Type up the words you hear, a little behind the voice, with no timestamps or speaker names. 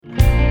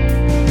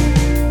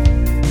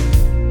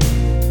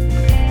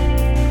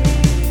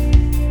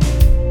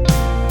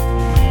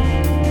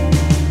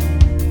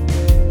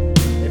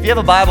you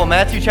have a Bible,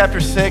 Matthew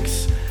chapter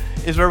 6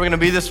 is where we're going to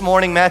be this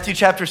morning. Matthew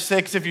chapter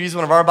 6, if you're using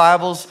one of our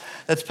Bibles,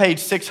 that's page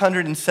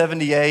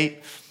 678.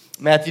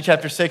 Matthew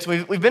chapter 6.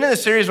 We've been in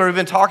this series where we've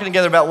been talking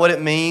together about what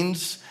it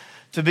means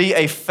to be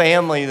a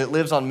family that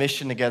lives on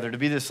mission together, to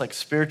be this like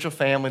spiritual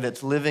family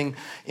that's living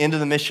into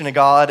the mission of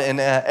God. And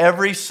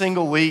every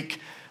single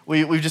week,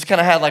 we've just kind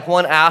of had like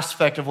one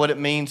aspect of what it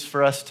means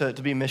for us to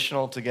be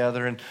missional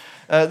together. And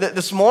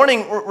this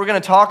morning, we're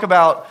going to talk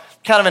about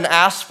kind of an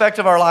aspect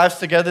of our lives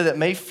together that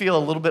may feel a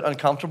little bit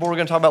uncomfortable. We're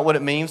going to talk about what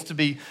it means to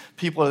be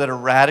people that are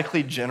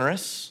radically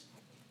generous.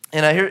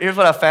 And here's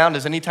what I found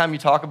is anytime you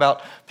talk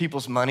about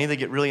people's money, they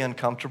get really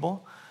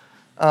uncomfortable.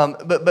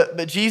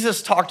 But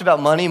Jesus talked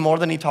about money more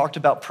than he talked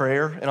about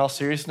prayer, in all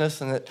seriousness,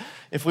 and that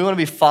if we want to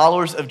be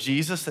followers of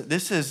Jesus, that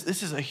this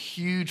is a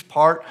huge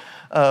part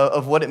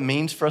of what it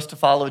means for us to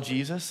follow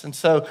Jesus. And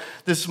so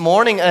this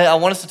morning, I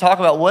want us to talk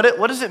about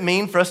what does it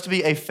mean for us to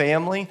be a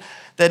family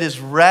that is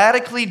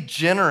radically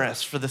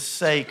generous for the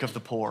sake of the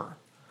poor.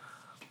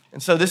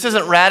 And so this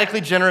isn't radically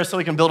generous so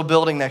we can build a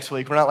building next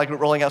week. We're not like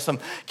rolling out some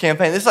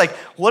campaign. This is like,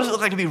 what does it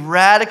look like to be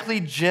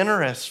radically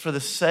generous for the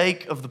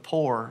sake of the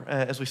poor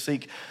as we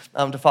seek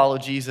to follow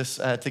Jesus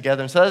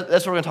together? And so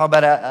that's what we're going to talk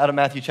about out of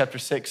Matthew chapter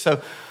 6.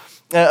 So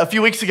a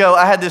few weeks ago,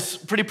 I had this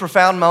pretty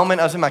profound moment.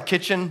 I was in my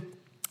kitchen,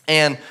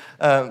 and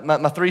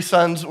my three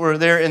sons were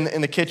there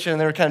in the kitchen, and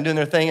they were kind of doing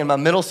their thing. And my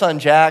middle son,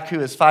 Jack, who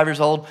is 5 years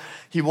old,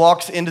 he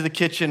walks into the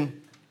kitchen,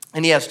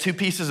 and he has 2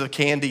 pieces of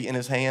candy in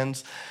his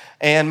hands.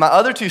 And my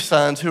other 2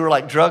 sons, who are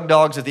like drug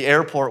dogs at the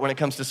airport when it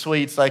comes to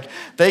sweets, like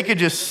they could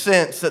just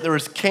sense that there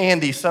was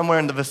candy somewhere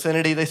in the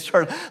vicinity. They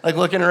start like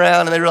looking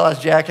around, and they realize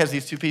Jack has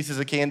these 2 pieces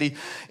of candy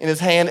in his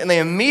hand, and they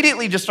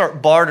immediately just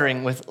start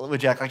bartering with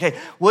Jack, like, hey,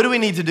 what do we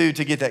need to do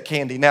to get that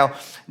candy? Now,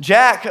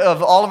 Jack,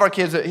 of all of our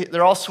kids,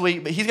 they're all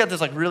sweet, but he's got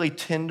this like really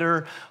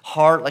tender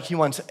heart. Like he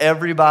wants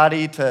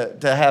everybody to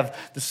have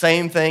the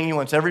same thing. He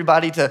wants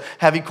everybody to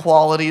have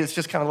equality. It's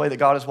just kind of the way that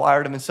God has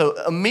wired him. And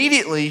so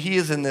immediately he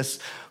is in this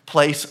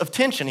place of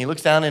tension. He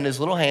looks down in his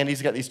little hand.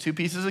 He's got these 2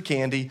 pieces of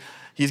candy.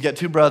 He's got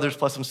 2 brothers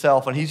plus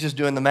himself, and he's just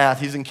doing the math.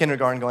 He's in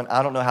kindergarten going,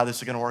 I don't know how this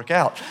is going to work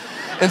out.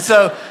 And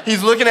so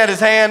he's looking at his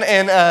hand,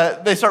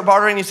 and they start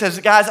bartering. He says,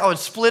 guys, I would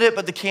split it,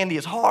 but the candy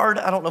is hard.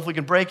 I don't know if we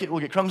can break it.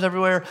 We'll get crumbs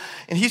everywhere.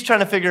 And he's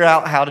trying to figure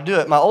out how to do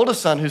it. My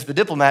oldest son, who's the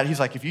diplomat, he's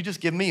like, if you just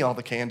give me all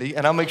the candy,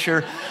 and I'll make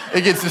sure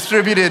it gets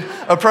distributed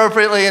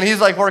appropriately. And he's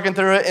like working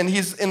through it, and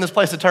he's in this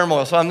place of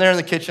turmoil. So I'm there in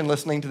the kitchen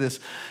listening to this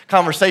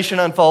conversation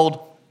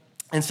unfold.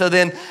 And so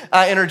then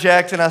I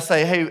interject and I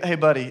say, hey,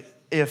 buddy,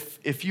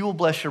 if you will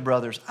bless your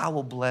brothers, I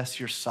will bless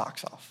your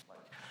socks off.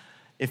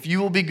 If you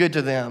will be good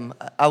to them,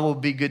 I will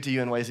be good to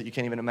you in ways that you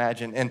can't even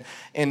imagine.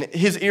 And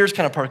his ears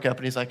kind of perk up,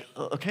 and he's like,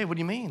 okay, what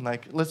do you mean?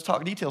 Like, let's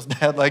talk details,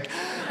 Dad. Like,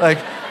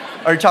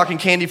 are you talking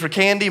candy for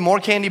candy,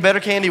 more candy, better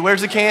candy? Where's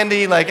the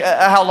candy? Like,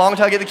 how long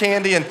till I get the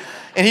candy?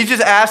 And he's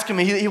just asking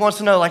me. He wants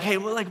to know, like, hey,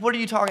 what are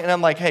you talking? And I'm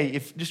like, hey,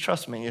 just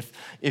trust me.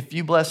 If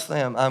you bless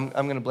them, I'm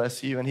going to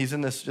bless you. And he's in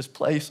this just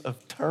place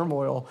of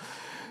turmoil,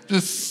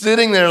 just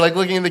sitting there, like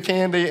looking at the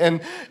candy. And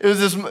it was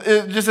just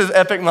this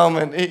epic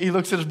moment. He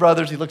looks at his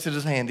brothers. He looks at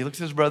his hand. He looks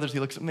at his brothers. He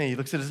looks at me. He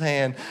looks at his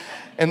hand.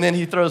 And then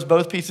he throws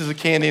both pieces of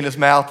candy in his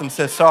mouth and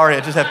says, sorry, I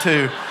just have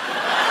 2.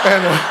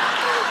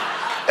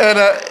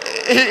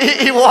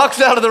 He walks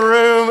out of the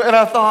room. And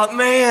I thought,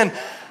 man,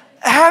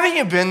 haven't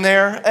you been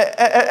there?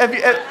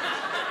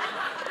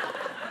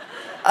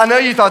 I know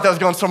you thought that was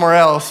going somewhere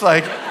else.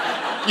 Like,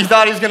 you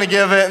thought he was going to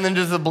give it, and then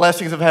just the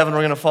blessings of heaven were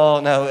going to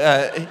fall.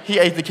 No, he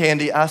ate the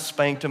candy. I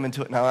spanked him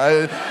into it. No,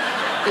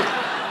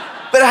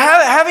 but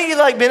haven't you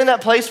like been in that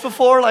place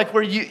before, like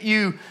where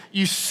you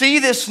see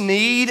this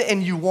need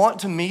and you want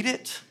to meet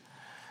it,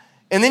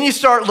 and then you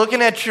start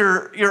looking at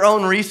your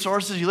own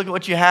resources. You look at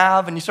what you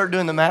have, and you start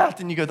doing the math,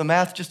 and you go, the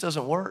math just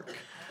doesn't work.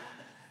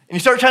 And you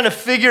start trying to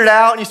figure it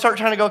out, and you start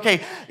trying to go, okay,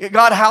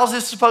 God, how's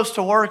this supposed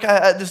to work?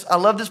 I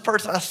love this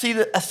person. I see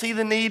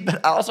the need,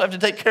 but I also have to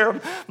take care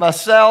of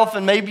myself.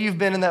 And maybe you've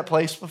been in that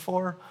place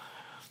before.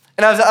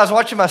 And I was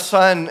watching my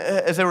son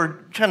as they were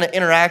trying to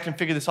interact and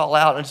figure this all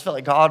out, and I just felt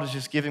like God was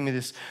just giving me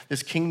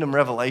this kingdom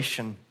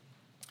revelation.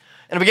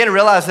 And I began to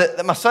realize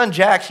that my son,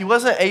 Jack, he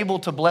wasn't able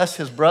to bless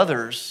his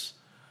brothers.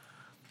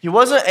 He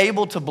wasn't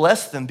able to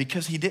bless them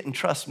because he didn't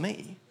trust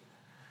me.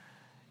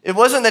 It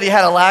wasn't that he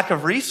had a lack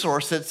of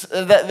resources,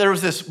 that there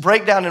was this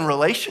breakdown in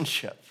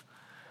relationship.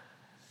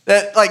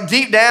 That like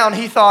deep down,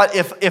 he thought,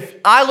 if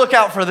I look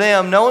out for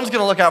them, no one's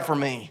gonna look out for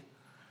me.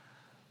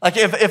 Like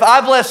if I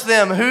bless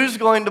them, who's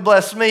going to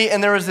bless me?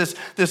 And there was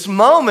this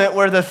moment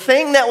where the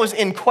thing that was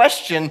in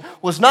question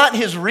was not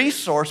his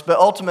resource, but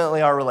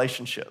ultimately our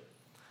relationship.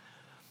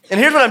 And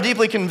here's what I'm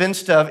deeply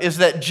convinced of, is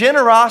that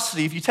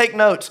generosity, if you take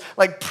notes,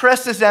 like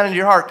press this down into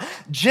your heart,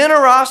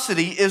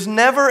 generosity is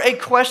never a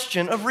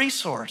question of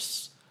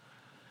resource.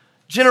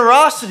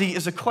 Generosity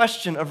is a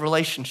question of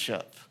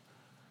relationship.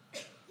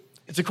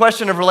 It's a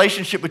question of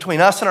relationship between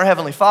us and our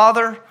Heavenly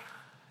Father.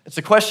 It's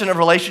a question of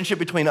relationship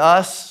between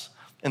us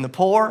and the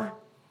poor.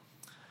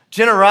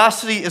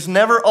 Generosity is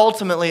never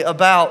ultimately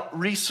about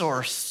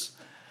resource.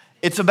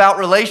 It's about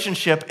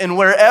relationship. And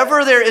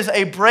wherever there is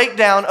a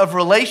breakdown of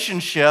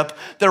relationship,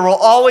 there will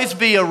always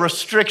be a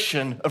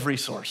restriction of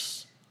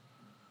resource.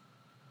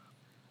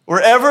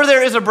 Wherever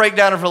there is a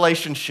breakdown of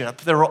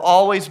relationship, there will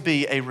always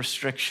be a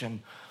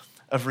restriction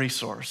of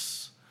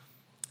resource.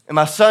 And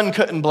my son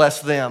couldn't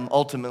bless them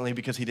ultimately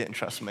because he didn't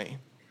trust me.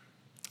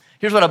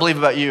 Here's what I believe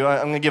about you.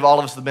 I'm going to give all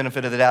of us the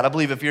benefit of the doubt. I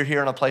believe if you're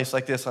here in a place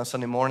like this on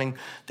Sunday morning,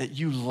 that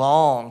you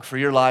long for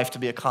your life to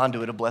be a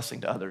conduit of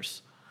blessing to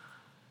others.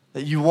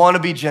 That you want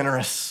to be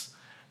generous,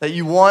 that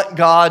you want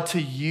God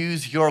to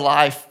use your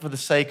life for the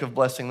sake of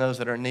blessing those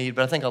that are in need.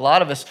 But I think a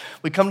lot of us,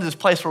 we come to this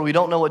place where we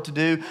don't know what to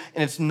do,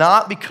 and it's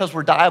not because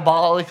we're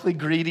diabolically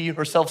greedy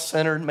or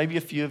self-centered. Maybe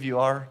a few of you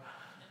are.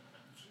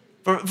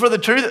 For the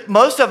truth,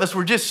 most of us,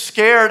 we're just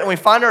scared, and we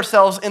find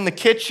ourselves in the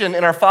kitchen,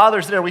 and our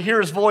Father's there. We hear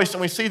his voice, and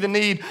we see the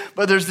need,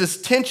 but there's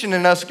this tension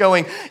in us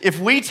going, if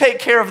we take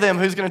care of them,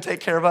 who's going to take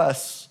care of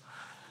us?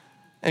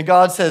 And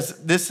God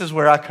says, this is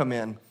where I come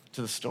in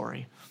to the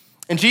story.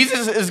 And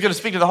Jesus is going to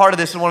speak to the heart of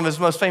this in one of his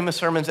most famous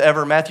sermons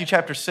ever, Matthew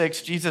chapter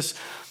 6. Jesus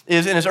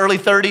is in his early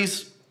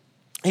 30s.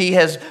 He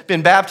has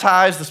been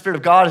baptized. The Spirit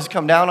of God has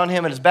come down on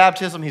him at his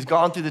baptism. He's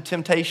gone through the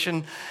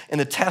temptation and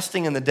the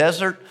testing in the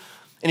desert.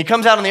 And he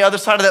comes out on the other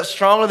side of that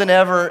stronger than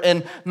ever.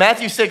 And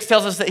Matthew 6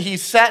 tells us that he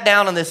sat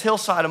down on this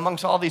hillside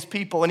amongst all these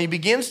people, and he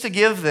begins to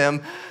give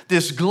them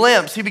this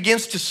glimpse. He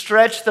begins to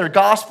stretch their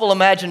gospel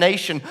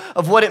imagination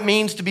of what it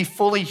means to be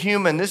fully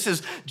human. This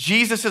is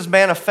Jesus'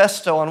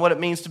 manifesto on what it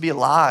means to be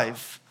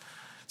alive.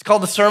 It's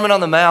called the Sermon on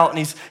the Mount,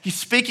 and he's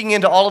speaking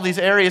into all of these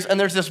areas. And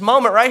there's this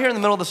moment right here in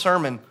the middle of the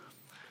sermon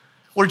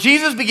where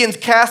Jesus begins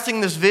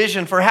casting this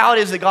vision for how it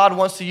is that God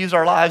wants to use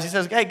our lives. He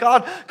says, hey,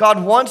 God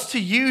wants to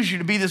use you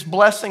to be this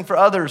blessing for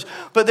others,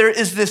 but there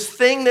is this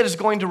thing that is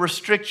going to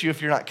restrict you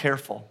if you're not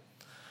careful.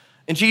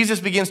 And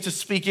Jesus begins to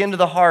speak into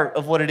the heart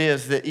of what it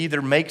is that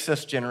either makes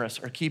us generous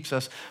or keeps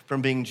us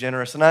from being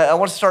generous. And I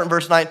want to start in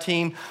verse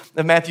 19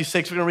 of Matthew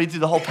 6. We're going to read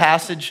through the whole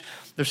passage.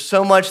 There's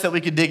so much that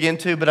we could dig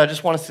into, but I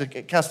just want us to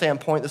kind of stay on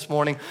point this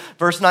morning.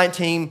 Verse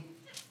 19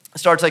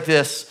 starts like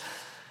this.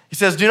 He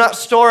says, do not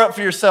store up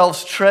for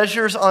yourselves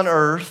treasures on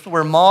earth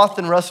where moth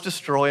and rust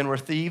destroy and where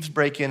thieves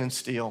break in and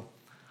steal.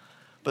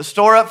 But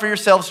store up for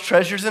yourselves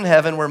treasures in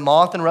heaven where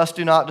moth and rust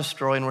do not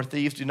destroy and where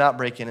thieves do not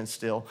break in and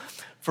steal.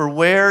 For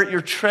where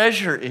your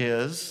treasure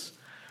is,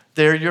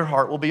 there your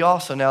heart will be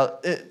also. Now,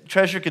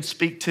 treasure could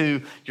speak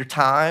to your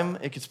time.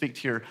 It could speak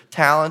to your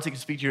talents. It could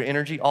speak to your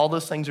energy. All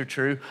those things are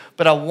true.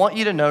 But I want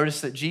you to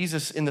notice that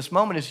Jesus in this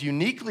moment is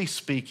uniquely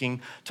speaking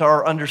to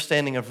our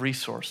understanding of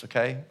resource,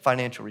 okay?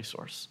 Financial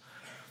resource.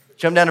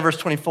 Jump down to verse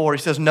 24. He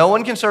says, no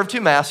one can serve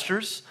two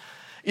masters.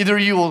 Either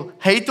you will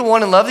hate the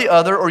one and love the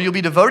other, or you'll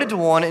be devoted to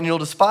one and you'll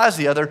despise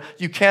the other.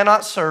 You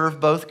cannot serve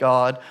both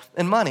God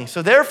and money.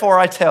 So therefore,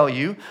 I tell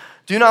you,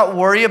 do not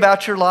worry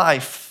about your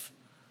life,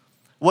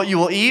 what you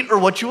will eat or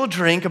what you will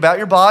drink, about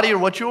your body or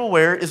what you will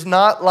wear. Is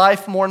not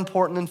life more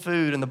important than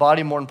food and the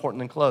body more important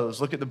than clothes?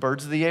 Look at the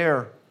birds of the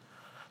air.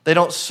 They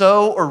don't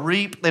sow or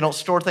reap. They don't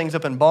store things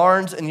up in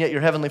barns, and yet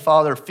your heavenly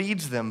Father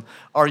feeds them.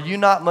 Are you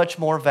not much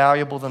more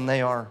valuable than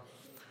they are?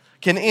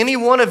 Can any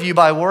one of you,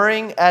 by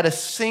worrying, add a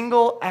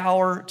single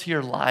hour to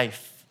your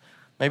life?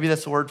 Maybe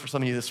that's the word for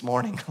some of you this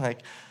morning.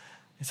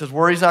 He says,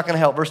 worry's not going to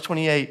help. Verse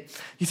 28,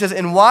 he says,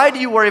 and why do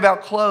you worry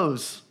about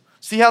clothes?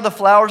 See how the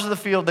flowers of the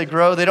field, they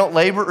grow. They don't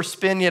labor or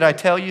spin, yet I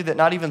tell you that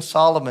not even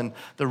Solomon,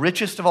 the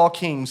richest of all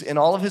kings, in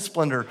all of his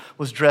splendor,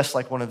 was dressed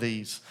like one of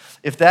these.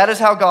 If that is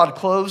how God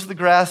clothes the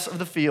grass of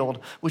the field,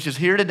 which is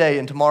here today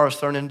and tomorrow is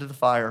thrown into the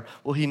fire,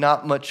 will he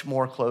not much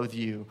more clothe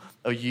you,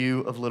 O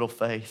you of little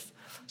faith?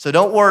 So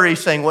don't worry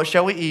saying, what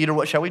shall we eat or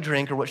what shall we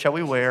drink or what shall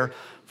we wear?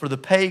 For the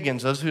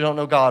pagans, those who don't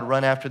know God,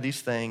 run after these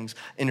things,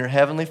 and your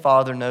heavenly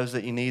Father knows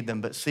that you need them.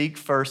 But seek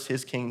first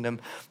his kingdom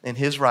and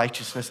his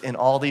righteousness, and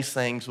all these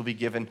things will be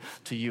given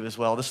to you as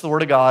well. This is the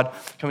word of God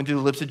coming through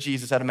the lips of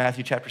Jesus out of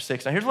Matthew chapter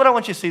 6. Now here's what I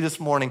want you to see this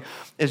morning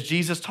as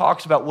Jesus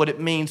talks about what it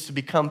means to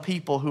become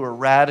people who are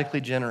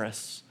radically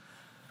generous.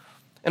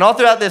 And all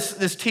throughout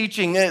this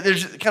teaching,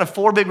 there's kind of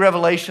four big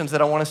revelations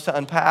that I want us to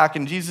unpack,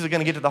 and Jesus is going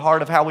to get to the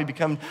heart of how we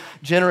become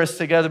generous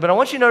together. But I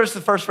want you to notice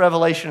the first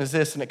revelation is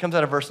this, and it comes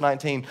out of verse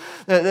 19.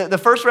 The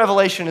first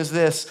revelation is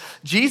this.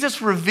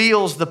 Jesus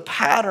reveals the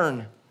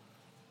pattern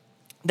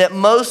that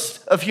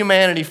most of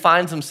humanity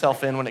finds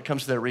himself in when it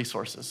comes to their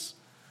resources.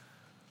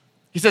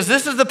 He says,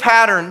 this is the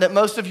pattern that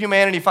most of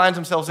humanity finds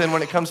themselves in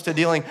when it comes to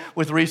dealing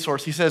with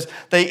resource. He says,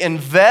 they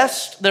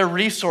invest their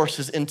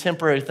resources in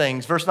temporary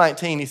things. Verse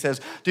 19, he says,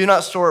 do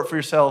not store up for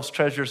yourselves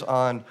treasures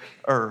on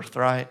earth,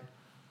 right?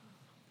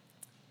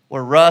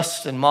 Where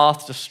rust and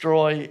moth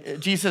destroy.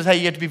 Jesus says, hey,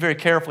 you have to be very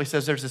careful. He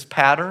says, there's this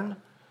pattern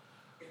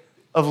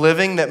of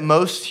living that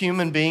most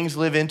human beings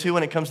live into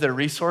when it comes to their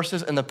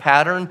resources, and the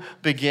pattern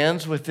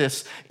begins with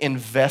this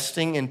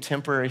investing in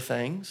temporary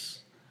things.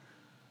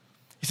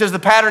 He says the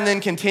pattern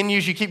then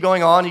continues. You keep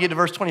going on. You get to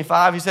verse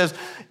 25. He says,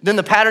 then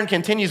the pattern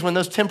continues when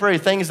those temporary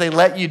things, they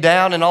let you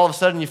down, and all of a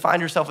sudden you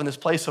find yourself in this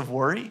place of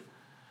worry.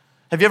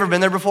 Have you ever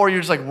been there before? You're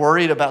just like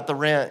worried about the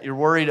rent. You're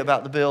worried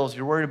about the bills.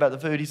 You're worried about the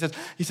food. He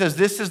says,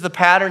 this is the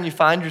pattern you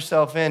find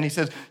yourself in. He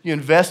says, you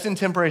invest in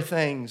temporary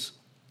things,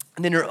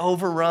 and then you're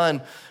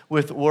overrun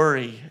with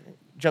worry.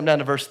 Jump down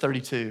to verse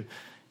 32.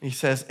 He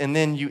says, and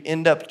then you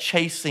end up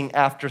chasing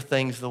after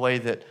things the way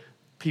that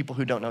people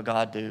who don't know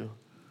God do.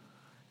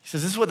 He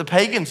says, this is what the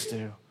pagans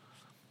do.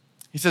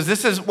 He says,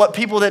 this is what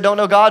people that don't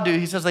know God do.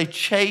 He says they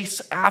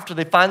chase after,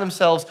 they find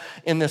themselves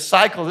in this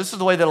cycle. This is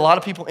the way that a lot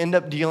of people end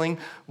up dealing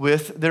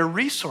with their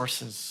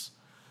resources.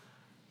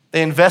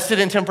 They invested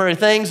in temporary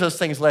things. Those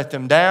things let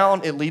them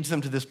down. It leads them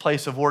to this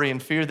place of worry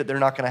and fear that they're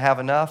not going to have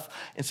enough.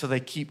 And so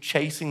they keep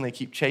chasing, and they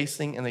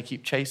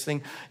keep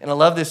chasing. And I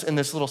love this in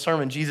this little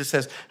sermon. Jesus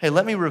says, hey,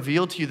 let me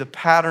reveal to you the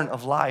pattern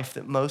of life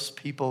that most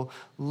people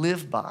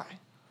live by.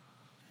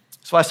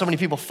 That's why so many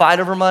people fight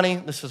over money.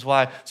 This is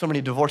why so many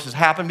divorces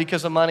happen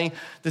because of money.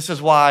 This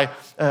is why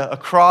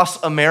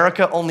across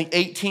America, only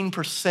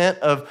 18%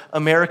 of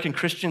American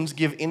Christians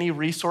give any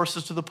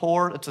resources to the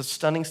poor. It's a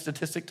stunning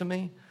statistic to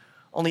me.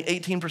 Only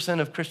 18%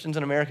 of Christians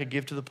in America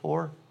give to the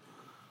poor.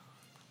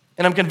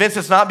 And I'm convinced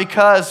it's not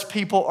because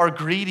people are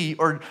greedy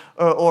or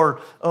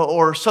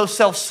so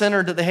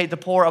self-centered that they hate the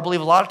poor. I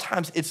believe a lot of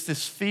times it's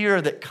this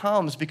fear that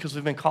comes because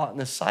we've been caught in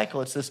this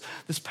cycle. It's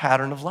this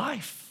pattern of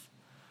life.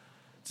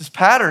 It's this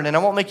pattern, and I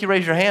won't make you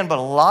raise your hand, but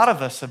a lot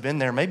of us have been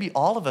there. Maybe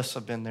all of us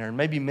have been there, and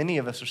maybe many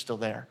of us are still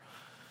there.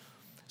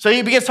 So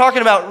he begins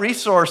talking about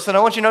resource, and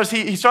I want you to notice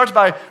he starts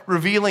by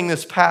revealing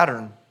this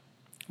pattern.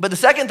 But the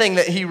second thing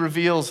that he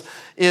reveals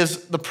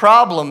is the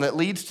problem that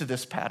leads to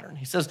this pattern.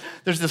 He says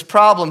there's this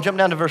problem. Jump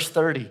down to verse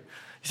 30. He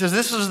says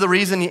this is the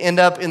reason you end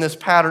up in this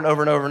pattern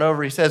over and over and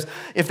over. He says,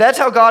 if that's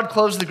how God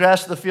clothes the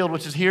grass of the field,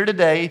 which is here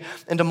today,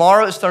 and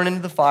tomorrow is thrown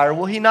into the fire,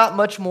 will he not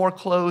much more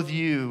clothe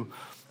you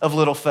of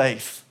little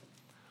faith?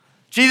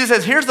 Jesus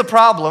says, here's the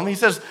problem. He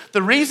says,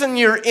 the reason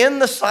you're in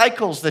the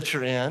cycles that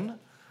you're in,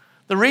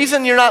 the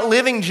reason you're not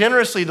living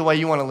generously the way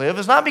you want to live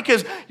is not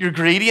because you're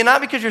greedy and not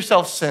because you're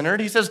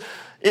self-centered. He says,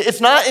 it's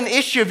not an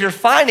issue of your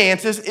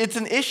finances, it's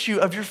an issue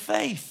of your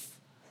faith.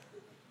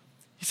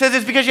 He says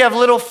it's because you have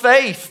little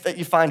faith that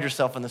you find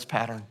yourself in this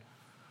pattern.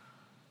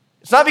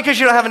 It's not because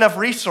you don't have enough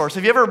resource.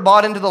 Have you ever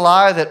bought into the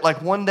lie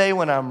that one day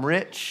when I'm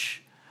rich,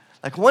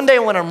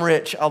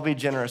 I'll be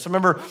generous? I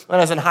remember when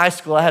I was in high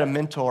school, I had a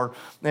mentor.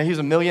 Now, he was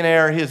a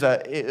millionaire. He was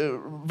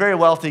a very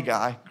wealthy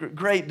guy,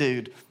 great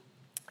dude.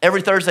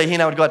 Every Thursday, he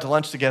and I would go out to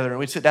lunch together, and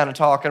we'd sit down and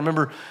talk. I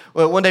remember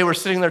one day we're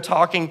sitting there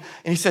talking,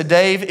 and he said,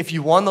 Dave, if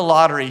you won the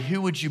lottery,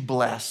 who would you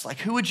bless?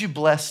 Who would you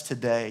bless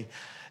today?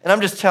 And I'm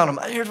just telling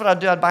him, here's what I'd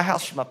do. I'd buy a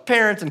house for my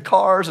parents and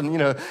cars, and,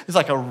 it's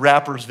like a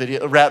rap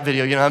video,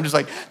 I'm just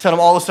telling him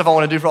all the stuff I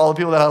want to do for all the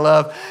people that I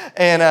love.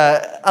 And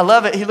I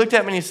love it. He looked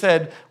at me and he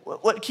said,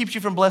 what keeps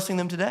you from blessing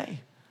them today?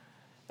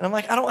 And I'm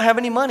like, I don't have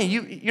any money.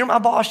 You're my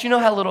boss. You know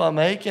how little I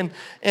make. And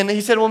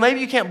he said, well,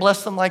 maybe you can't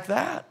bless them like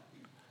that.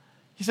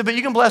 He said, but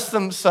you can bless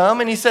them some.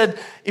 And he said,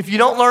 if you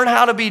don't learn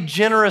how to be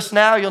generous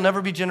now, you'll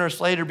never be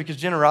generous later, because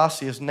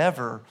generosity is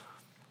never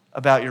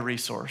about your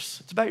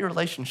resource. It's about your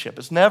relationship.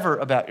 It's never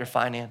about your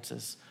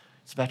finances.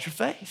 It's about your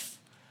faith.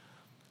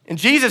 And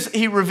Jesus,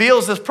 he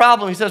reveals this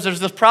problem. He says there's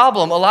this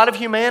problem. A lot of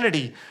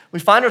humanity, we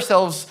find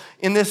ourselves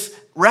in this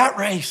rat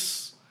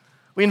race.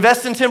 We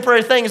invest in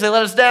temporary things. They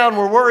let us down.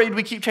 We're worried.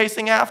 We keep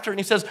chasing after. And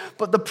he says,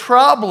 but the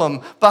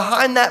problem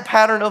behind that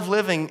pattern of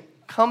living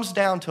comes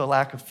down to a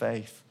lack of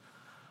faith,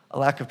 a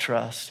lack of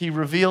trust. He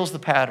reveals the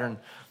pattern.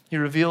 He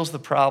reveals the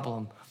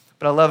problem.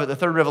 But I love it. The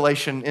third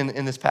revelation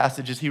in this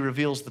passage is he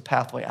reveals the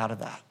pathway out of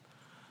that.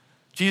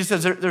 Jesus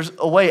says there's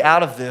a way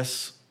out of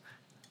this.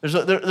 There's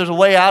a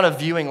way out of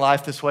viewing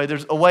life this way.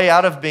 There's a way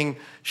out of being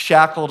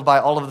shackled by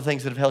all of the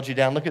things that have held you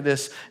down. Look at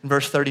this in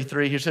verse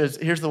 33. He says,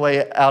 here's the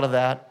way out of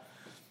that.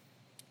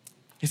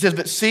 He says,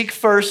 but seek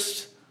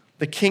first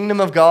the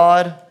kingdom of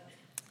God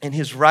and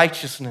his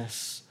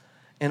righteousness,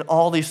 and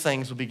all these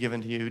things will be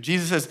given to you.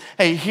 Jesus says,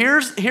 hey,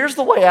 here's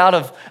the way out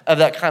of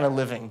that kind of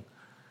living.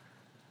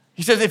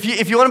 He says,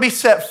 if you want to be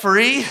set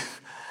free,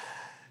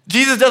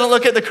 Jesus doesn't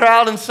look at the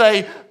crowd and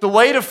say, the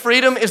way to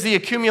freedom is the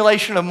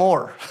accumulation of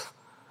more.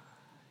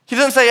 He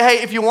doesn't say,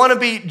 hey, if you want to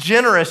be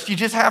generous, you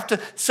just have to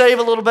save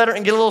a little better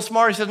and get a little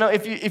smarter. He says, no,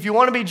 if you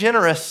want to be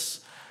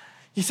generous,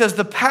 he says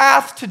the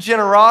path to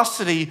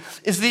generosity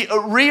is the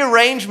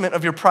rearrangement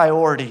of your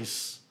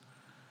priorities.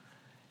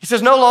 He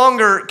says no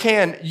longer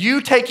can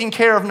you taking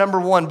care of number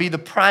one be the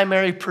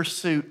primary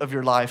pursuit of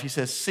your life. He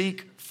says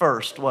seek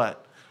first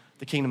what?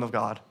 The kingdom of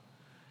God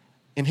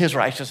in his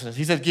righteousness.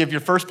 He says give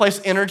your first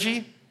place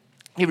energy,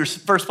 give your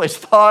first place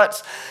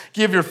thoughts,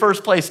 give your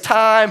first place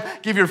time,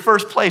 give your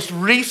first place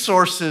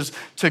resources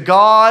to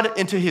God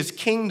and to his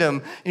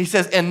kingdom. And he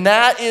says, and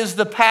that is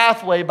the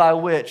pathway by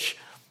which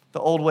the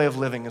old way of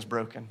living is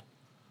broken.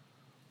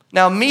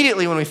 Now,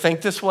 immediately when we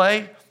think this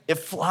way, it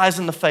flies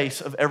in the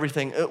face of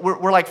everything.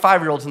 We're like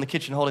 5-year-olds in the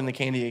kitchen holding the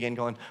candy again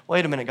going,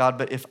 wait a minute, God,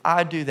 but if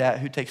I do that,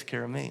 who takes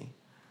care of me?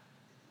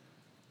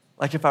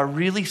 Like if I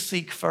really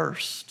seek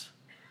first.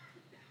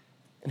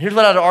 And here's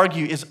what I'd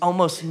argue is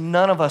almost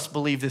none of us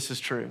believe this is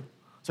true.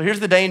 So here's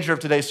the danger of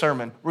today's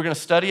sermon. We're going to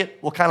study it,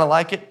 we'll kind of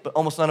like it, but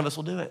almost none of us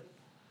will do it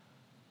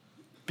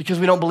because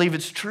we don't believe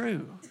it's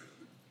true.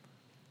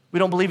 We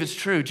don't believe it's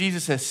true.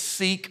 Jesus says,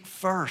 seek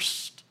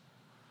first.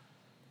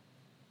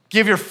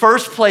 Give your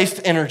first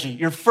place energy,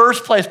 your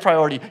first place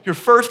priority, your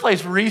first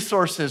place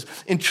resources,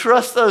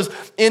 entrust those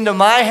into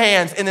my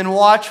hands, and then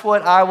watch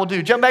what I will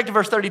do. Jump back to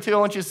verse 32. I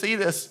want you to see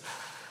this.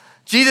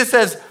 Jesus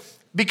says,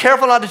 be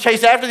careful not to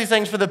chase after these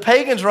things, for the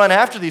pagans run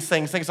after these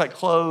things like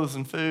clothes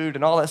and food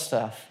and all that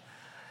stuff.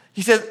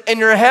 He says, and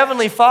your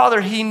heavenly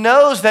Father, he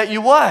knows that you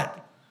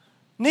what?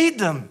 Need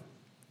them.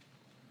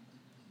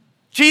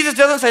 Jesus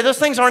doesn't say those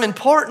things aren't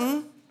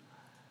important.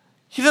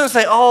 He doesn't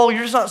say, oh,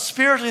 you're just not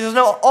spiritually. He says,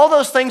 no, all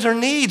those things are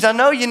needs. I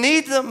know you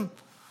need them.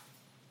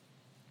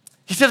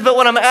 He says, but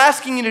what I'm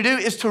asking you to do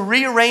is to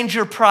rearrange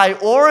your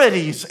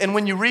priorities. And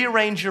when you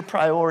rearrange your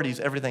priorities,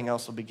 everything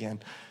else will begin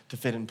to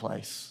fit in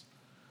place.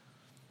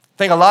 I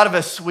think a lot of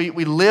us, we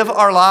live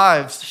our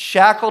lives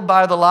shackled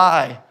by the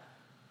lie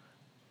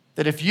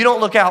that if you don't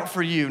look out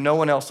for you, no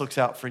one else looks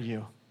out for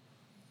you.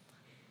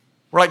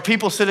 We're like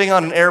people sitting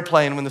on an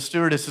airplane when the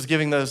stewardess is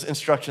giving those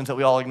instructions that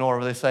we all ignore,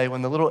 where they say,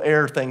 when the little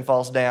air thing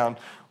falls down,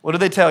 what do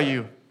they tell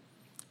you?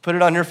 Put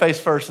it on your face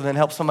first and then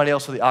help somebody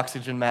else with the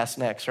oxygen mask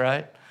next,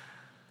 right?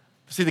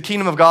 See, the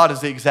kingdom of God is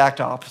the exact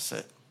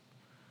opposite.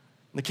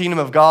 In the kingdom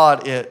of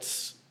God,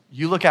 it's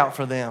you look out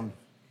for them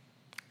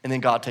and then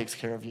God takes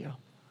care of you.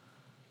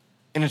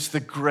 And it's the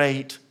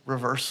great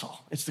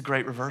reversal. It's the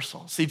great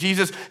reversal. See,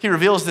 Jesus, he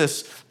reveals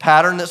this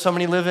pattern that so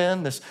many live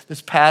in, this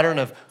pattern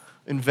of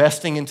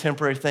investing in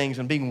temporary things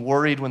and being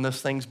worried when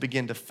those things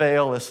begin to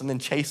fail us and then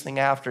chasing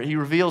after. He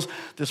reveals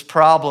this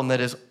problem that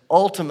is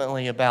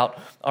ultimately about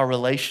our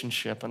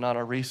relationship and not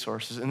our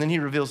resources. And then he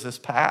reveals this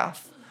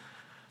path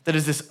that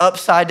is this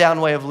upside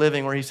down way of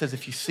living where he says,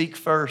 if you seek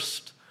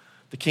first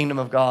the kingdom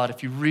of God,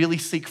 if you really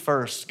seek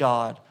first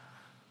God,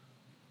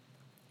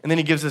 and then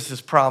he gives us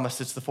this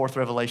promise. It's the fourth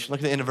revelation.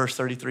 Look at the end of verse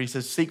 33. He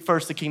says, seek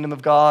first the kingdom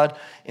of God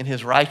and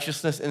his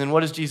righteousness. And then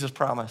what does Jesus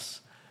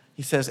promise?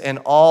 He says, and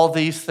all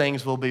these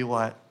things will be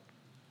what?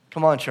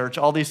 Come on, church.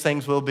 All these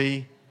things will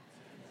be,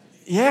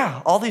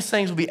 all these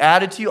things will be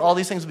added to you. All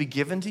these things will be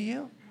given to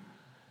you.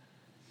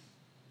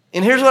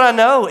 And here's what I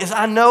know, is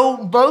I know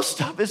most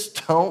of us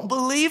don't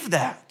believe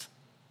that.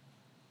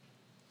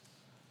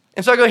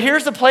 And so I go,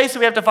 here's the place that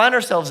we have to find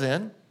ourselves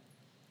in.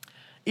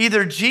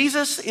 Either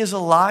Jesus is a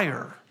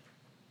liar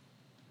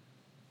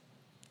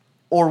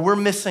or we're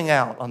missing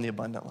out on the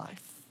abundant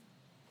life.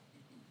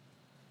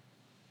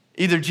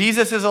 Either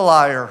Jesus is a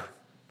liar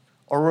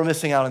or we're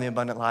missing out on the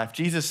abundant life.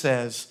 Jesus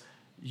says,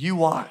 you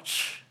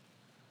watch.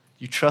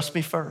 You trust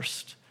me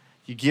first.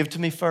 You give to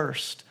me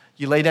first.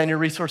 You lay down your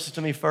resources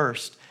to me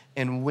first.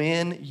 And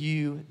when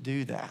you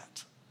do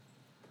that,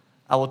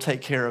 I will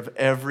take care of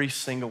every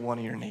single one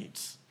of your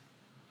needs.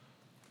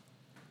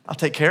 I'll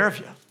take care of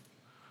you. And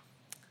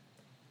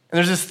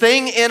there's this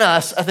thing in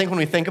us, I think when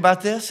we think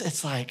about this,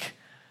 it's like,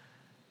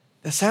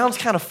 that sounds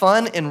kind of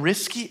fun and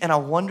risky, and I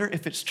wonder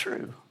if it's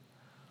true.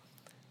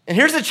 And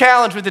here's the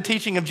challenge with the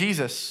teaching of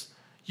Jesus.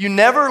 You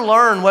never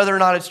learn whether or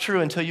not it's true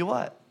until you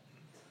what?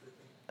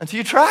 Until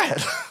you try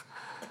it.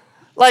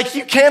 Like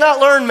you cannot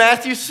learn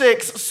Matthew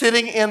 6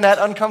 sitting in that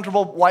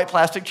uncomfortable white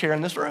plastic chair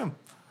in this room.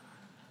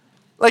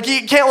 Like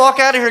you can't walk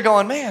out of here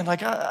going, man,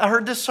 like I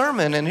heard this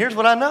sermon and here's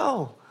what I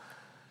know.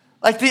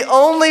 Like the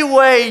only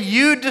way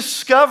you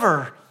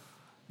discover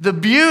the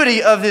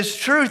beauty of this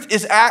truth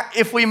is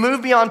if we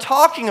move beyond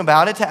talking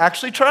about it to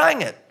actually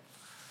trying it.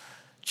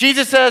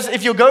 Jesus says,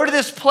 if you'll go to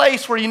this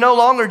place where you no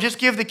longer just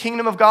give the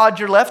kingdom of God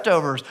your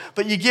leftovers,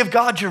 but you give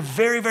God your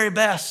very, very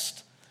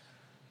best,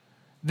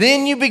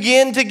 then you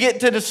begin to get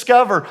to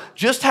discover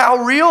just how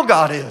real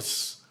God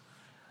is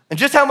and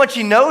just how much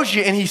he knows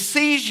you and he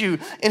sees you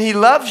and he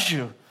loves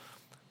you.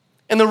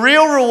 And the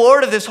real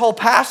reward of this whole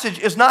passage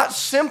is not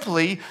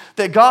simply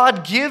that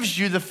God gives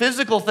you the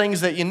physical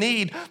things that you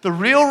need. The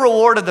real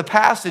reward of the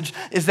passage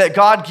is that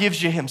God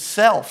gives you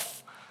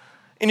himself.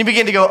 And you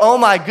begin to go, oh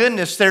my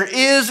goodness, there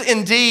is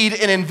indeed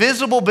an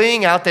invisible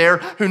being out there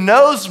who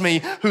knows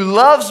me, who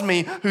loves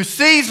me, who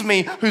sees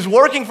me, who's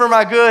working for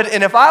my good.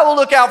 And if I will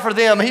look out for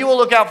them, he will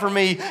look out for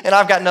me, and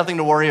I've got nothing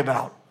to worry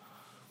about.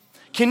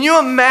 Can you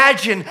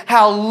imagine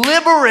how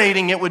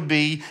liberating it would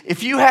be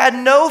if you had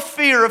no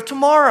fear of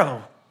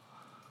tomorrow?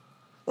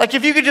 Like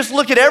if you could just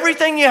look at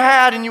everything you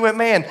had and you went,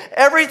 man,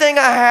 everything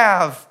I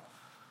have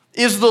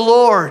is the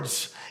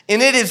Lord's.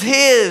 And it is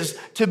his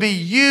to be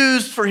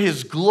used for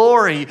his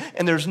glory.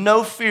 And there's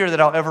no fear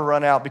that I'll ever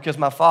run out because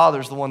my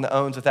Father's the one that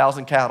owns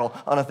 1,000 cattle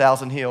on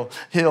 1,000 hill.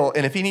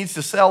 And if he needs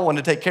to sell one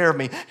to take care of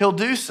me, he'll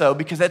do so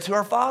because that's who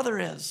our Father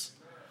is.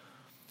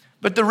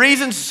 But the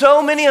reason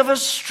so many of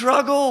us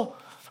struggle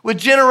with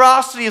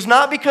generosity is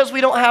not because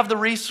we don't have the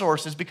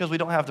resources, because we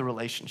don't have the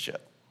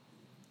relationship.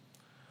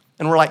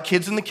 And we're like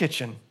kids in the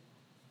kitchen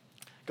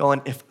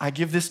going, if I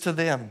give this to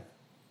them,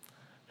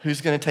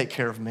 who's going to take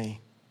care of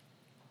me?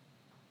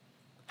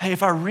 Hey,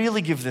 if I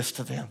really give this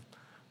to them,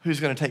 who's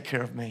going to take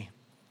care of me?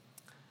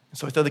 And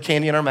so we throw the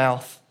candy in our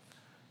mouth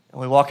and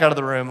we walk out of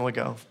the room and we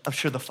go, I'm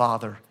sure the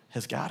Father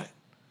has got it.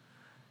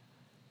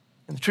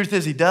 And the truth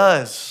is he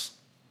does.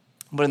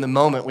 But in the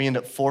moment, we end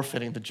up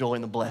forfeiting the joy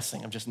and the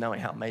blessing of just knowing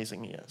how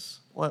amazing he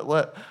is.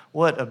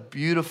 What a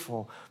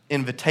beautiful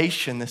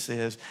invitation this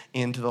is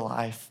into the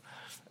life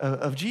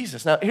of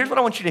Jesus. Now, here's what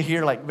I want you to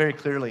hear like very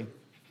clearly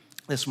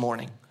this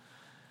morning.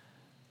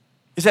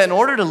 Is that in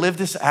order to live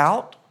this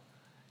out,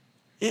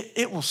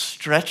 it will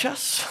stretch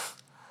us.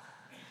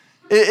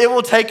 It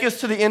will take us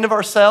to the end of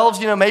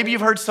ourselves. You know, maybe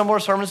you've heard similar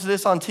sermons to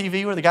this on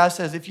TV where the guy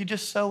says, if you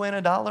just sow in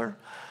 $1,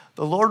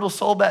 the Lord will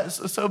sow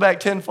back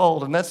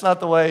tenfold. And that's not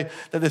the way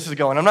that this is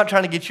going. I'm not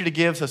trying to get you to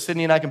give so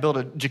Sydney and I can build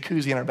a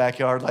jacuzzi in our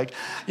backyard. Like,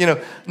 you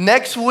know,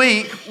 next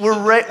week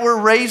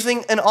we're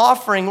raising an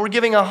offering. We're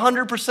giving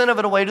 100% of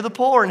it away to the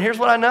poor. And here's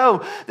what I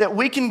know, that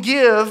we can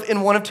give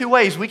in one of two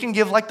ways. We can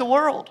give like the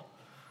world.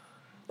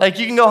 Like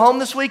you can go home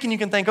this week and you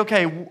can think,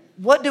 okay,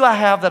 what do I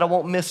have that I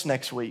won't miss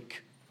next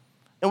week?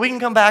 And we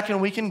can come back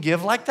and we can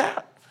give like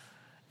that.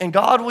 And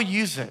God will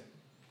use it.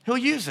 He'll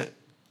use it.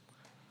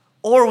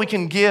 Or we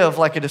can give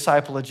like a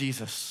disciple of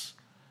Jesus.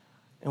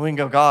 And we can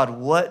go, God,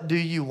 what do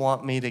you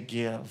want me to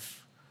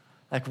give?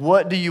 Like,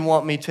 what do you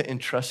want me to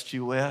entrust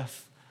you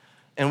with?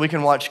 And we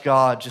can watch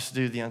God just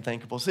do the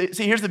unthinkable. See,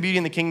 here's the beauty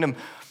in the kingdom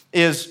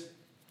is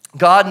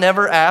God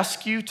never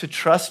asks you to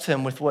trust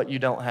him with what you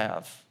don't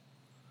have.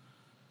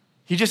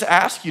 He just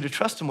asks you to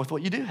trust him with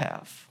what you do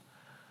have.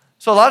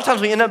 So a lot of times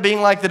we end up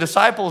being like the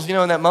disciples, you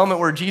know, in that moment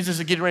where Jesus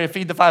is getting ready to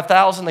feed the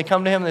 5,000. They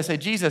come to him and they say,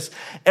 Jesus,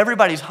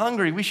 everybody's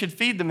hungry. We should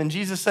feed them. And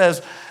Jesus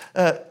says,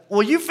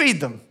 well, you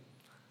feed them.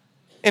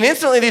 And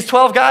instantly these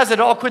 12 guys that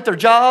all quit their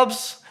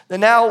jobs, that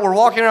now we're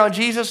walking around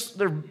Jesus,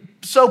 they're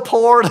so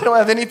poor, they don't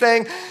have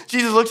anything.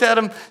 Jesus looks at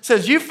them,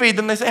 says, you feed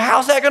them. They say,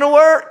 how's that going to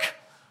work?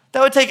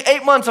 That would take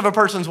 8 months of a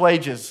person's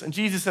wages. And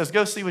Jesus says,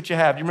 go see what you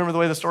have. Do you remember the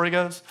way the story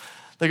goes?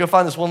 They go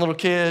find this one little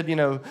kid, you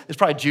know, it's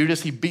probably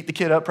Judas. He beat the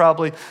kid up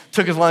probably,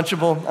 took his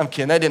Lunchable. I'm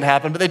kidding, that didn't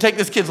happen. But they take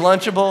this kid's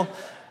Lunchable.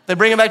 They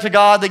bring him back to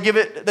God. They give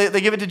it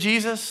to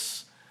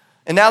Jesus.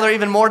 And now they're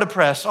even more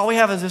depressed. All we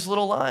have is this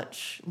little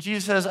lunch. And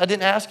Jesus says, I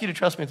didn't ask you to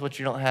trust me with what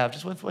you don't have,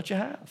 just with what you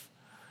have. It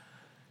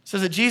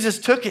says that Jesus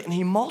took it and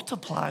he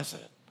multiplies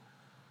it.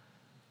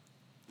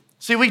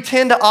 See, we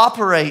tend to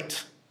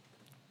operate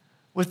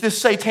with this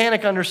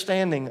satanic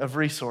understanding of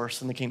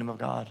resource in the kingdom of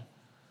God.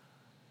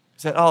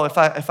 Said, oh, if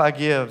I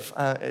give,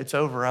 it's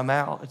over, I'm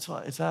out,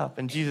 it's up.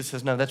 And Jesus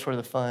says, no, that's where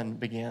the fun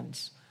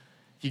begins.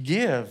 You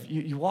give,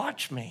 you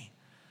watch me.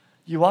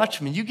 You watch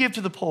me. You give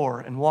to the poor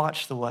and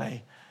watch the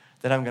way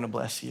that I'm going to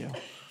bless you.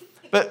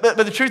 But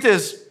the truth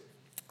is,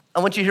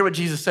 I want you to hear what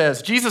Jesus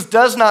says. Jesus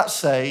does not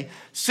say,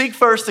 seek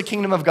first the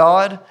kingdom of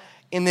God,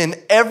 and then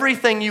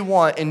everything you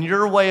want in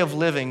your way of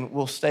living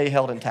will stay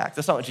held intact.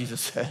 That's not what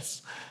Jesus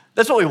says.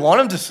 That's what we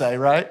want him to say,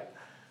 right?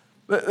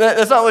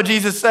 That's not what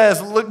Jesus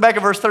says. Look back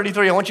at verse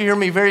 33. I want you to hear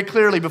me very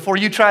clearly before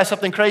you try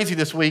something crazy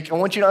this week. I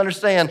want you to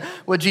understand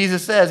what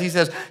Jesus says. He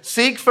says,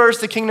 seek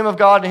first the kingdom of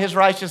God and his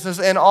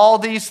righteousness, and all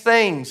these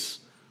things,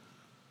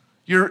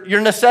 your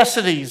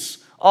necessities,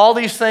 all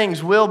these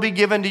things will be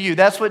given to you.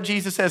 That's what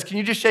Jesus says. Can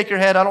you just shake your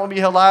head? I don't want to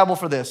be held liable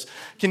for this.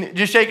 Can you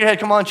just shake your head?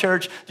 Come on,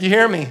 church. Do you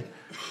hear me?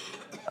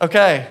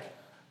 Okay.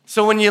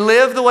 So when you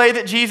live the way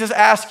that Jesus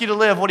asks you to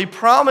live, what he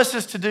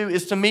promises to do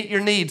is to meet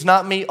your needs,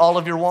 not meet all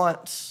of your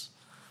wants.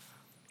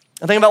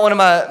 I think about one of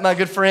my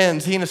good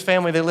friends. He and his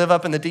family, they live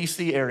up in the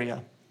D.C.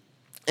 area.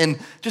 And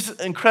just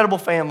an incredible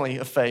family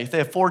of faith. They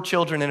have 4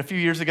 children, and a few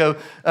years ago,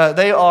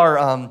 they are,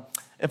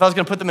 if I was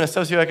going to put them in a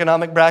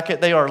socioeconomic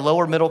bracket, they are a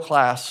lower middle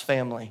class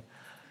family.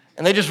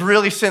 And they just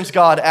really sense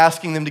God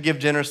asking them to give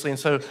generously. And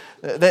so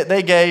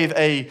they gave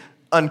a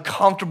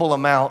uncomfortable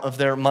amount of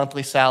their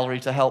monthly salary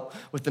to help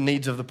with the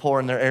needs of the poor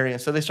in their area.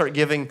 So they start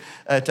giving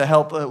to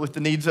help with the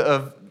needs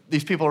of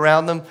these people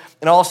around them,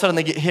 and all of a sudden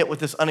they get hit with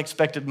this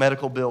unexpected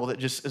medical bill that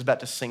just is about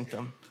to sink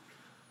them.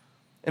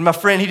 And my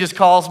friend, he just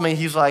calls me.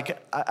 He's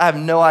like, I have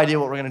no idea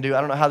what we're going to do.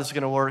 I don't know how this is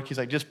going to work. He's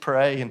like, just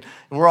pray, and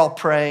we're all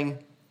praying.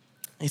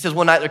 He says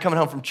one night they're coming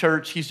home from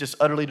church. He's just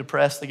utterly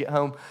depressed. They get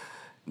home,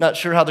 not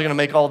sure how they're going to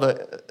make all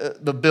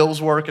the bills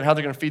work and how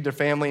they're going to feed their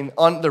family. And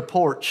on their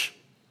porch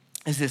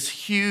is this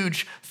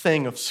huge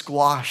thing of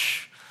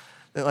squash,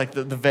 like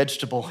the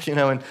vegetable, you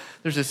know, and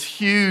there's this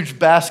huge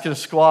basket of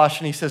squash.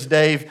 And he says,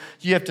 Dave,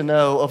 you have to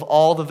know, of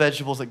all the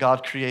vegetables that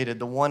God created,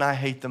 the one I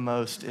hate the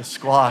most is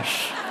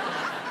squash.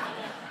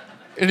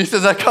 And he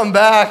says, I come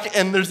back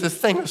and there's this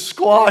thing of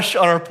squash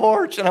on our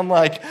porch. And I'm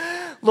like,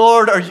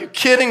 Lord, are you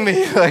kidding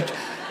me? Like,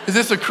 is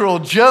this a cruel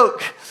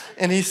joke?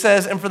 And he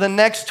says, and for the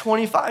next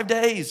 25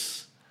 days,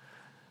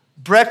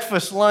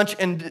 breakfast, lunch,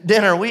 and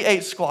dinner, we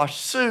ate squash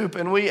soup,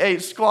 and we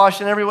ate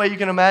squash in every way you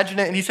can imagine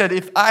it. And he said,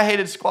 if I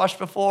hated squash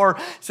before,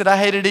 he said, I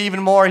hated it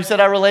even more. He said,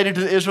 I related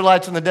to the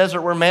Israelites in the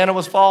desert where manna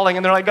was falling,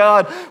 and they're like,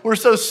 God, we're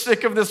so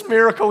sick of this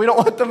miracle. We don't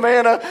want the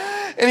manna.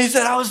 And he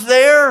said, I was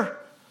there.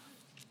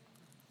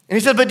 And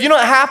he said, but do you know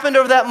what happened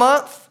over that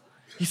month?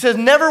 He said,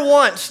 never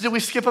once did we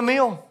skip a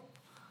meal.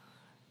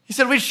 He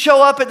said, we'd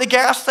show up at the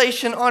gas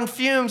station on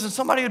fumes, and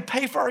somebody would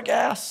pay for our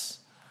gas.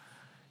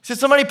 He said,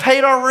 somebody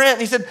paid our rent.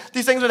 He said,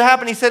 these things would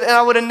happen. He said, and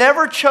I would have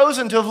never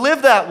chosen to have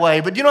lived that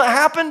way. But do you know what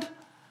happened?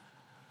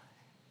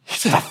 He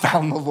said, I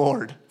found the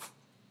Lord.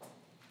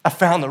 I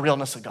found the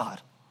realness of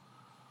God.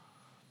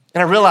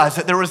 And I realized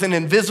that there was an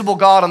invisible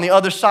God on the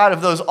other side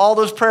of all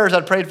those prayers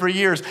I'd prayed for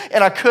years,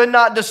 and I could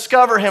not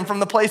discover him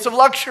from the place of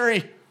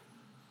luxury.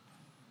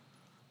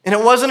 And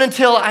it wasn't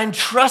until I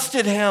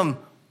entrusted him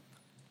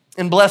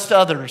and blessed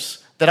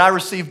others that I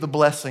received the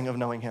blessing of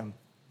knowing him.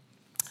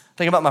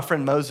 Think about my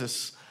friend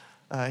Moses.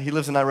 He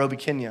lives in Nairobi,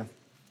 Kenya.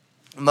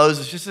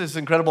 Moses, just this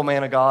incredible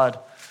man of God.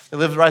 He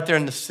lived right there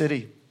in the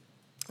city.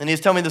 And he's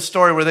telling me the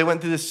story where they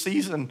went through this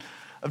season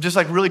of just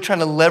like really trying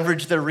to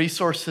leverage their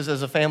resources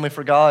as a family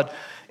for God.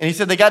 And he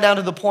said they got down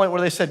to the point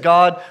where they said,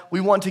 God, we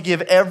want to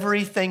give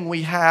everything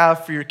we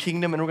have for your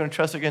kingdom, and we're going to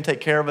trust you're going to take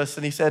care of us.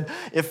 And he said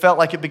it felt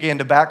like it began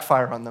to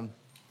backfire on them.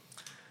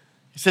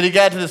 He said he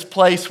got to this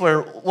place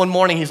where one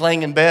morning he's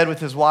laying in bed with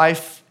his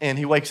wife, and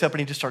he wakes up and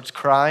he just starts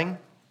crying.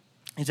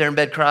 He's there in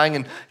bed crying,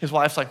 and his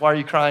wife's like, why are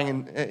you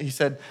crying? And he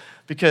said,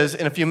 because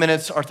in a few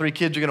minutes, our 3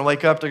 kids are going to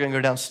wake up, they're going to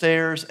go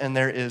downstairs, and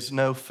there is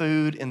no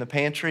food in the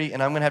pantry,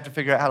 and I'm going to have to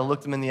figure out how to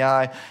look them in the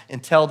eye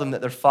and tell them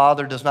that their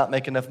father does not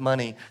make enough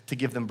money to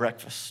give them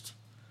breakfast.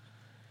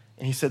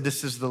 And he said,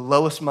 this is the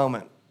lowest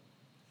moment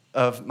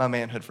of my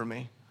manhood for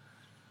me.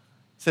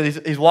 He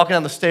said he's walking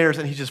down the stairs,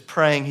 and he's just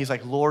praying. He's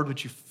like, Lord,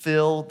 would you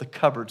fill the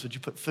cupboards? Would you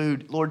put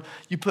food? Lord,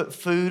 you put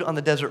food on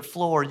the desert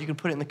floor. You can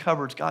put it in the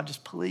cupboards. God,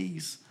 just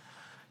please.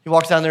 He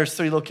walks down there, his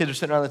 3 little kids are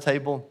sitting around the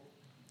table.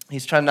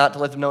 He's trying not to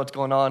let them know what's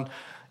going on.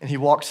 And he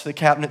walks to the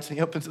cabinets, and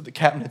he opens up the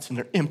cabinets, and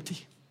they're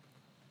empty.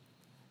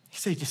 He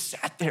said he just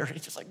sat there.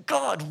 He's just like,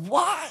 God,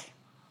 why?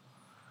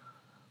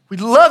 We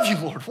love you,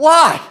 Lord.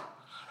 Why?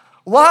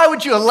 Why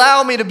would you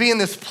allow me to be in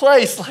this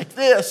place like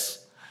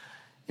this?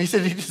 And he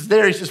said he's just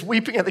there. He's just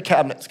weeping at the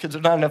cabinets because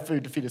there's not enough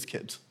food to feed his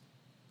kids.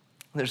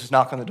 And there's this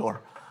knock on the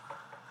door.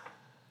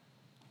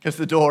 Gets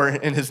the door,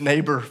 and his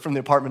neighbor from the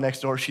apartment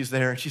next door, she's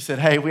there. And she said,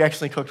 hey, we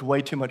actually cooked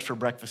way too much for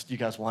breakfast. Do you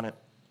guys want it?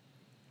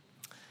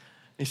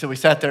 He said, we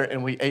sat there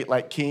and we ate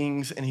like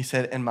kings. And he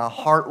said, and my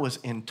heart was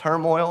in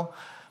turmoil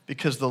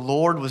because the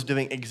Lord was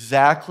doing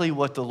exactly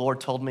what the Lord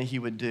told me he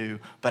would do,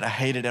 but I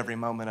hated every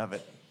moment of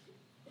it.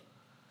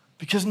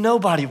 Because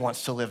nobody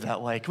wants to live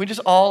that way. Can we just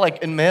all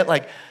admit,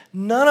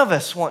 none of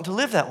us want to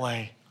live that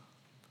way.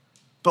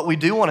 But we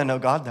do want to know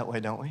God that way,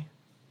 don't we?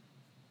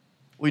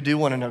 We do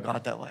want to know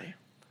God that way.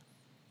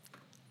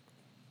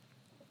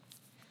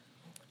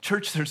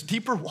 Church, there's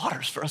deeper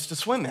waters for us to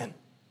swim in.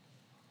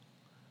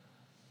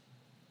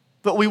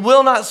 But we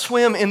will not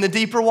swim in the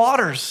deeper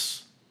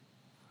waters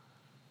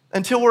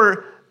until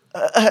we're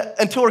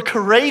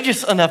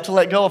courageous enough to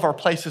let go of our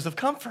places of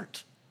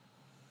comfort.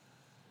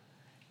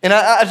 And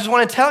I just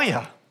want to tell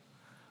you,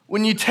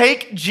 when you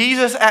take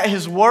Jesus at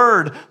his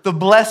word, the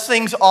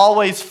blessings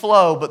always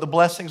flow, but the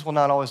blessings will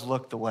not always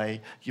look the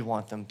way you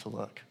want them to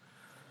look.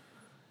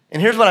 And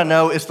here's what I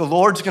know is the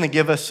Lord's going to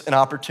give us an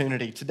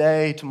opportunity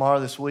today, tomorrow,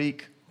 this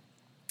week,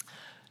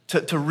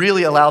 to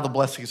really allow the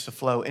blessings to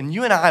flow. And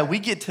you and I, we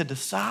get to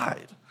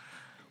decide.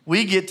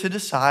 We get to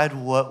decide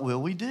what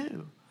will we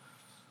do.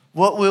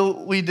 What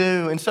will we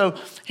do? And so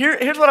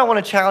here's what I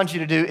want to challenge you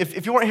to do.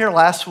 If you weren't here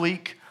last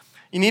week,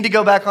 you need to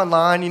go back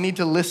online. You need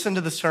to listen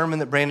to the sermon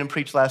that Brandon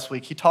preached last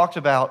week. He talked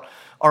about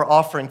our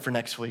offering for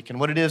next week and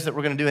what it is that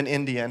we're going to do in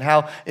India and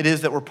how it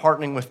is that we're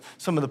partnering with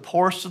some of the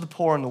poorest of the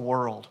poor in the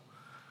world.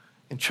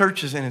 In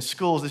churches and in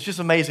schools. It's just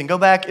amazing. Go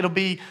back. It'll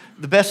be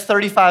the best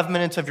 35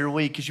 minutes of your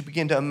week as you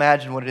begin to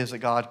imagine what it is that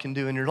God can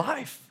do in your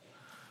life.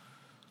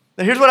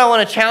 Now, here's what I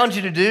want to challenge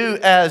you to do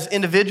as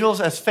individuals,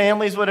 as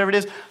families, whatever it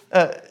is.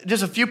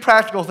 Just a few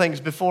practical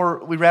things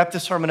before we wrap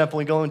this sermon up and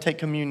we go and take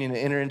communion and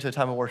enter into a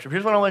time of worship.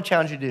 Here's what I want to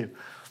challenge you to do.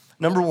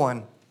 Number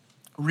one,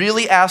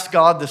 really ask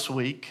God this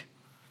week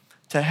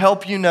to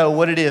help you know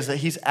what it is that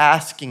he's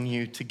asking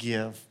you to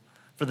give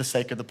for the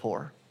sake of the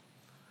poor.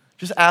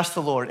 Just ask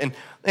the Lord,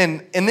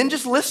 and then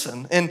just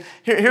listen. And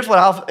here's what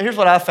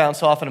I've found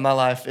so often in my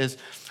life is,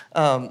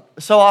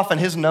 so often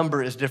his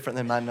number is different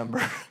than my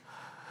number,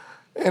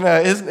 and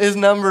his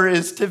number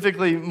is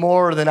typically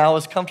more than I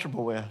was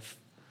comfortable with.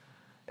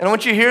 And I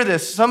want you to hear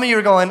this. Some of you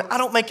are going, I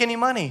don't make any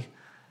money.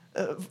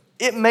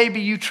 It may be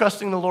you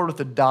trusting the Lord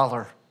with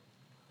 $1.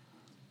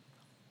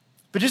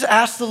 But just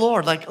ask the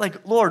Lord,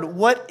 Lord,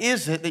 what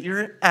is it that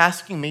you're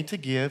asking me to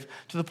give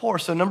to the poor?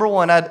 So number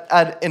one,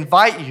 I'd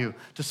invite you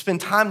to spend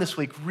time this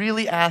week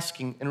really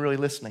asking and really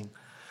listening.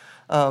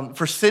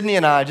 For Sydney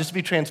and I, just to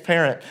be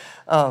transparent,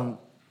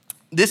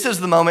 this is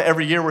the moment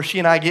every year where she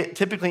and I get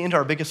typically into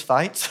our biggest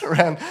fights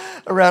around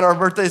our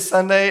birthday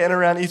Sunday and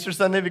around Easter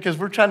Sunday because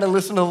we're trying to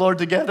listen to the Lord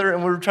together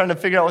and we're trying to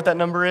figure out what that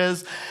number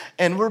is.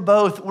 And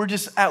we're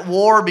just at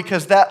war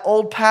because that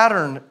old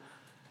pattern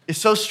is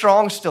so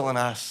strong still in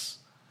us.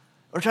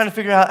 We're trying to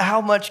figure out how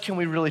much can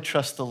we really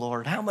trust the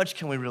Lord? How much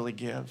can we really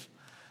give?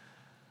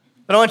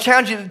 But I want to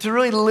challenge you to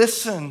really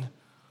listen.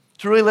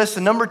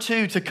 Number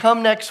two, to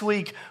come next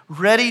week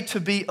ready to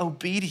be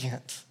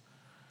obedient.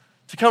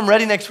 To come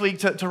ready next week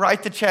to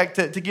write the check,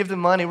 to give the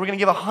money. We're going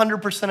to give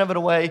 100% of it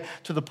away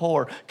to the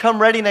poor.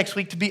 Come ready next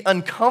week to be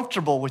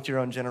uncomfortable with your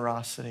own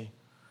generosity.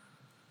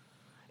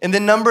 And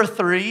then number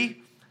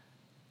three,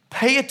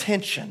 pay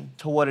attention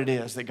to what it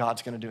is that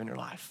God's going to do in your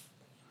life.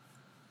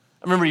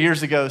 I remember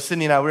years ago,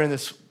 Sydney and I were in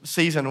this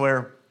season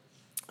where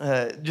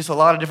just a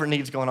lot of different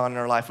needs going on in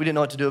our life. We didn't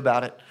know what to do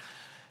about it.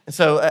 And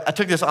so I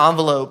took this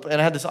envelope, and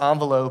I had this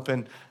envelope,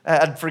 and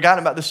I'd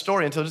forgotten about this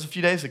story until just a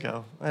few days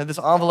ago. I had this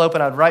envelope,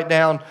 and I'd write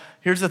down,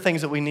 here's the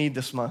things that we need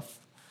this month.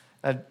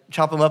 I'd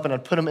chop them up, and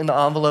I'd put them in the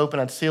envelope,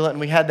 and I'd seal it, and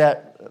we had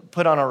that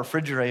put on our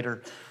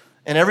refrigerator.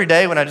 And every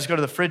day when I just go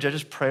to the fridge, I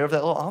just pray over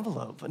that little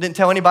envelope. I didn't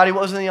tell anybody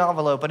what was in the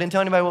envelope. I didn't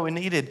tell anybody what we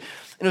needed.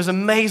 And it was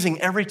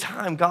amazing. Every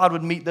time God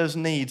would meet those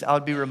needs, I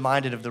would be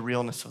reminded of the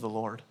realness of the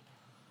Lord.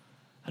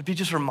 I'd be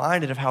just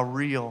reminded of how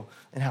real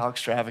and how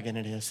extravagant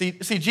it is. See,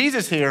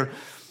 Jesus here,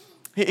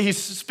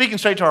 he's speaking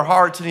straight to our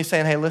hearts, and he's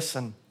saying, hey,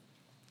 listen,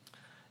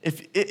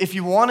 if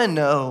you want to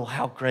know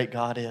how great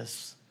God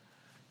is,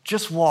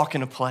 just walk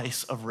in a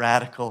place of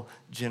radical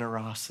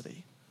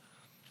generosity.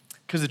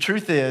 Because the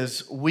truth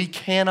is, we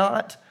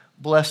cannot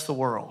bless the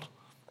world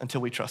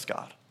until we trust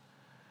God.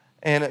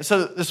 And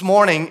so this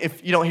morning,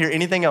 if you don't hear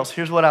anything else,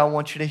 here's what I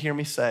want you to hear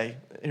me say.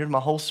 Here's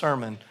my whole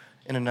sermon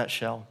in a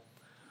nutshell.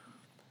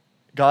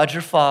 God's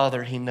your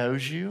Father. He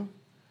knows you.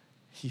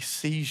 He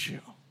sees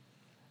you.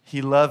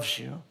 He loves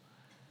you.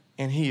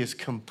 And he is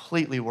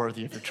completely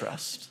worthy of your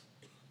trust.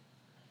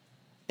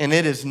 And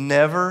it is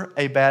never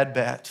a bad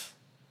bet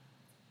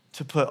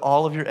to put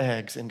all of your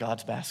eggs in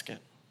God's basket.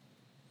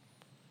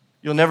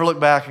 You'll never look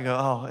back and go,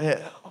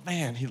 oh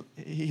man,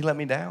 he let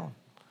me down.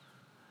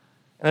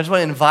 And I just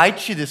want to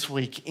invite you this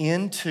week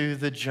into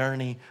the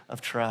journey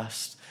of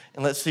trust.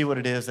 And let's see what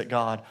it is that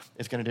God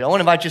is going to do. I want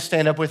to invite you to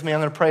stand up with me. I'm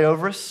going to pray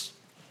over us.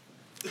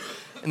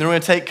 And then we're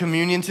going to take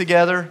communion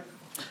together.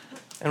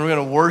 And we're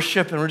going to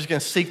worship, and we're just going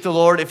to seek the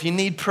Lord. If you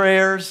need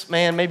prayers,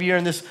 man, maybe you're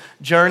in this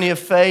journey of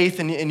faith,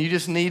 and you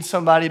just need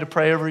somebody to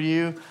pray over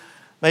you.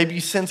 Maybe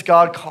you sense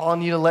God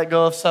calling you to let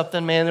go of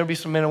something. Man, there'll be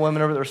some men and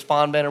women over at the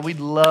Respond banner.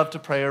 We'd love to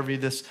pray over you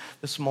this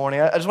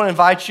morning. I just want to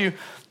invite you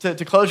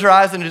to close your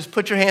eyes and just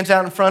put your hands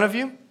out in front of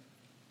you.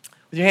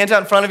 With your hands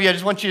out in front of you, I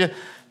just want you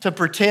to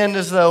pretend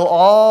as though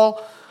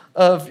all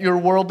of your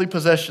worldly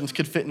possessions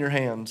could fit in your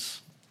hands.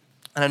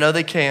 And I know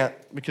they can't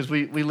because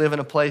we live in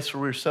a place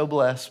where we're so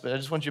blessed, but I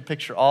just want you to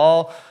picture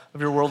all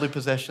of your worldly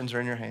possessions are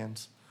in your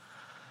hands.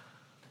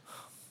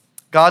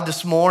 God,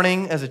 this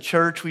morning as a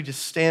church, we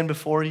just stand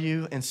before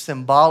you, and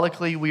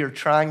symbolically we are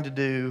trying to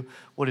do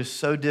what is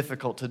so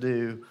difficult to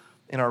do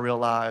in our real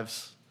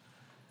lives,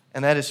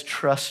 and that is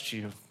trust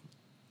you.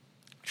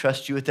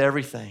 Trust you with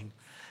everything,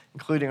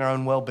 including our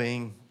own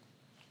well-being.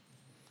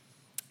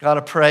 God,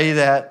 I pray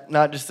that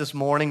not just this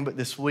morning, but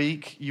this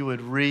week, you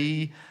would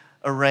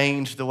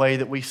rearrange the way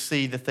that we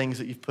see the things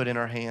that you've put in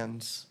our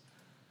hands.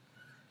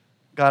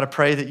 God, I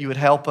pray that you would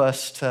help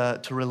us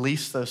to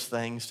release those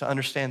things, to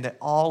understand that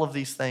all of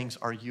these things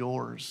are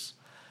yours.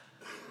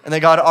 And that,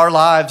 God, our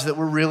lives, that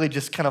we're really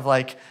just kind of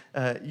like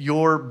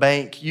your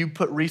bank. You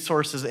put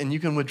resources and you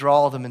can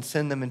withdraw them and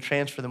send them and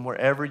transfer them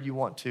wherever you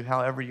want to,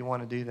 however you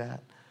want to do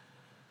that.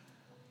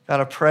 God,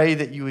 I pray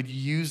that you would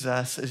use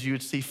us as you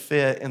would see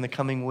fit in the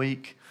coming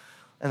week.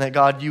 And that,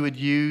 God, you would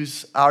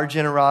use our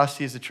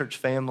generosity as a church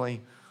family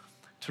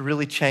to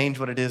really change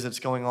what it is that's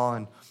going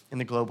on in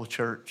the global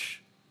church.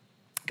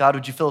 God,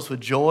 would you fill us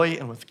with joy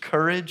and with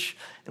courage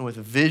and with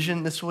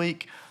vision this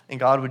week? And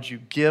God, would you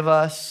give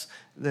us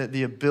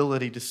the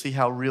ability to see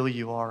how real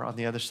you are on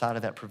the other side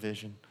of that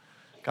provision?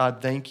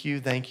 God, thank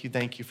you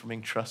for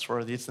being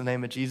trustworthy. It's in the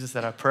name of Jesus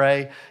that I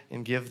pray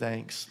and give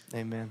thanks.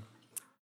 Amen.